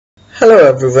Hello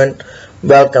everyone,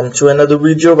 welcome to another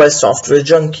video by Software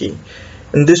Junkie.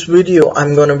 In this video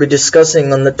I'm going to be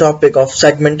discussing on the topic of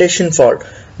segmentation fault.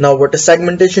 Now what a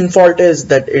segmentation fault is,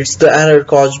 that it's the error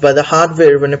caused by the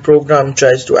hardware when a program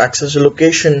tries to access a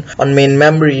location on main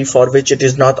memory for which it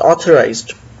is not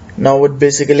authorized. Now what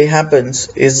basically happens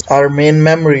is our main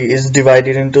memory is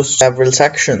divided into several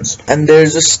sections, and there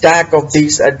is a stack of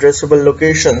these addressable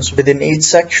locations within each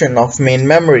section of main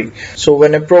memory. So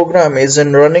when a program is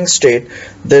in running state,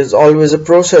 there is always a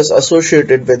process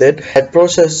associated with it. That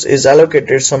process is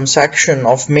allocated some section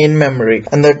of main memory,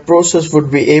 and that process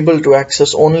would be able to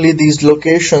access only these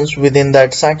locations within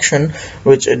that section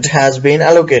which it has been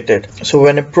allocated. So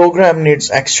when a program needs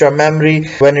extra memory,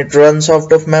 when it runs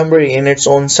out of memory in its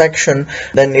own section,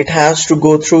 then it has to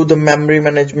go through the memory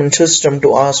management system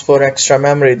to ask for extra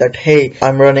memory, that hey,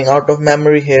 I'm running out of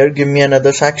memory here, give me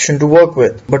another section to work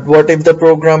with. But what if the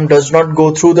program does not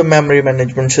go through the memory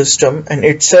management system and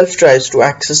itself tries to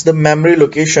access the memory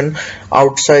location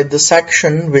outside the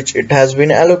section which it has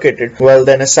been allocated? Well,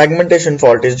 then a segmentation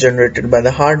fault is generated by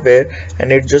the hardware,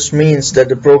 and it just means that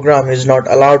the program is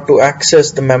not allowed to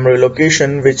access the memory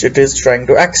location which it is trying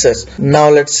to access. Now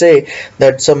let's say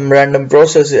that some random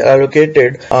process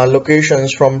allocated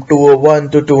locations from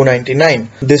 201 to 299.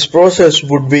 This process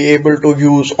would be able to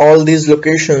use all these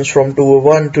locations from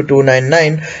 201 to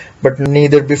 299, but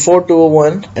neither before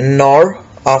 201 nor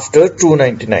after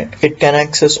 299. It can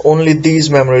access only these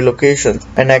memory locations,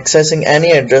 and accessing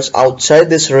any address outside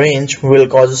this range will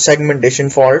cause a segmentation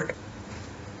fault.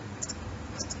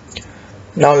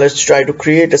 Now let's try to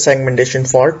create a segmentation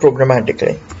fault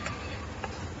programmatically.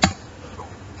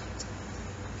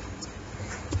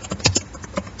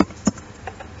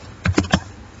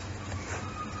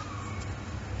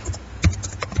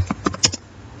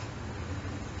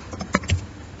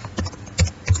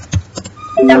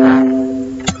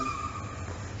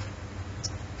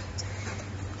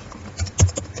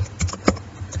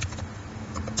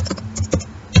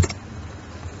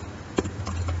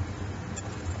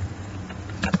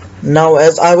 Now,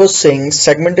 as I was saying,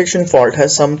 segmentation fault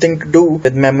has something to do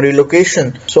with memory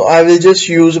location, so I will just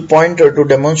use a pointer to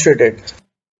demonstrate it.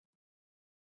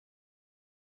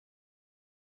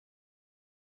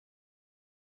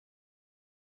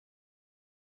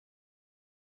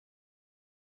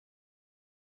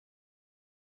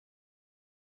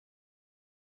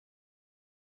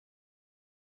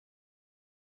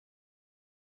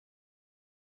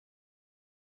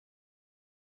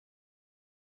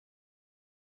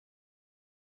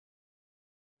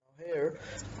 Here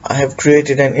I have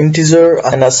created an integer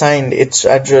and assigned its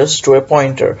address to a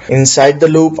pointer. Inside the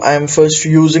loop, I am first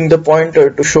using the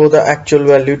pointer to show the actual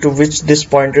value to which this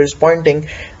pointer is pointing,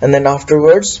 and then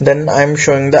afterwards I am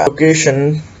showing the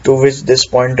location to which this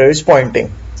pointer is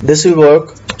pointing. This will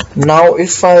work. Now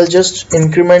if I'll just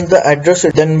increment the address,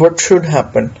 then what should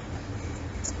happen?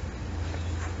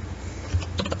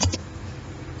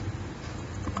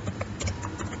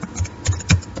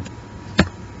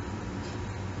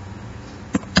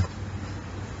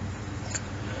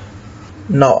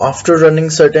 Now after running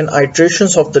certain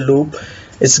iterations of the loop,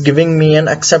 it's giving me an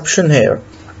exception here.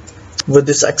 What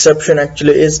this exception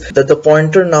actually is that the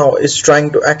pointer now is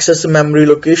trying to access a memory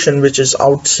location which is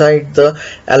outside the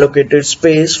allocated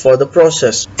space for the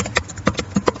process.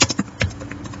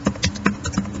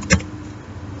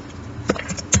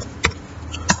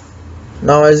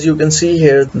 Now as you can see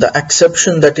here, the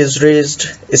exception that is raised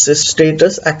is a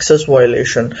status access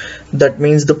violation. That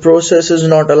means the process is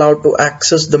not allowed to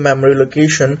access the memory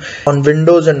location on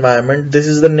Windows environment. This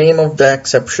is the name of the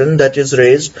exception that is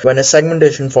raised when a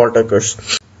segmentation fault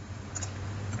occurs.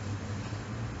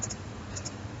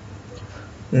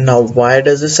 Now why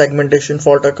does a segmentation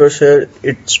fault occur here?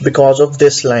 It's because of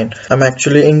this line. I'm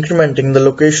actually incrementing the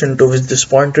location to which this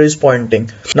pointer is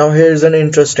pointing. Now here's an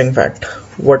interesting fact.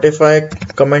 What if I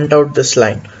comment out this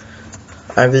line?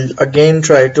 I will again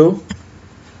try to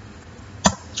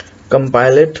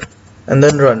compile it and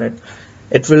then run it.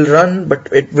 It will run,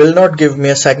 but it will not give me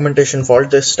a segmentation fault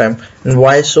this time. And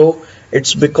why so?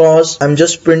 It's because I'm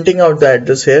just printing out the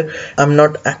address here. I'm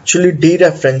not actually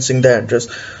dereferencing the address.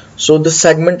 So the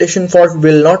segmentation fault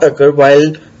will not occur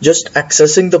while just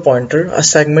accessing the pointer. A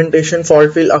segmentation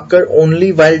fault will occur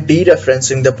only while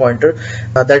dereferencing the pointer.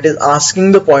 That is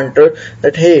asking the pointer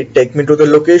that hey, take me to the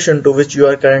location to which you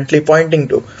are currently pointing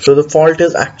to. So the fault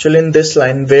is actually in this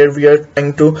line where we are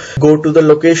trying to go to the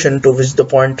location to which the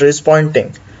pointer is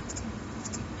pointing.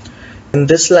 In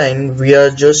this line, we are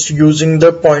just using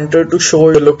the pointer to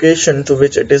show the location to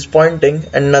which it is pointing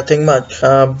and nothing much.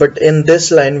 But in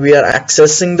this line, we are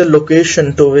accessing the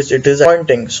location to which it is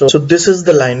pointing. So this is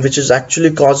the line which is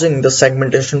actually causing the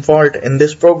segmentation fault in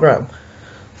this program.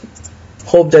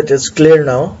 Hope that is clear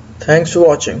now. Thanks for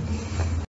watching.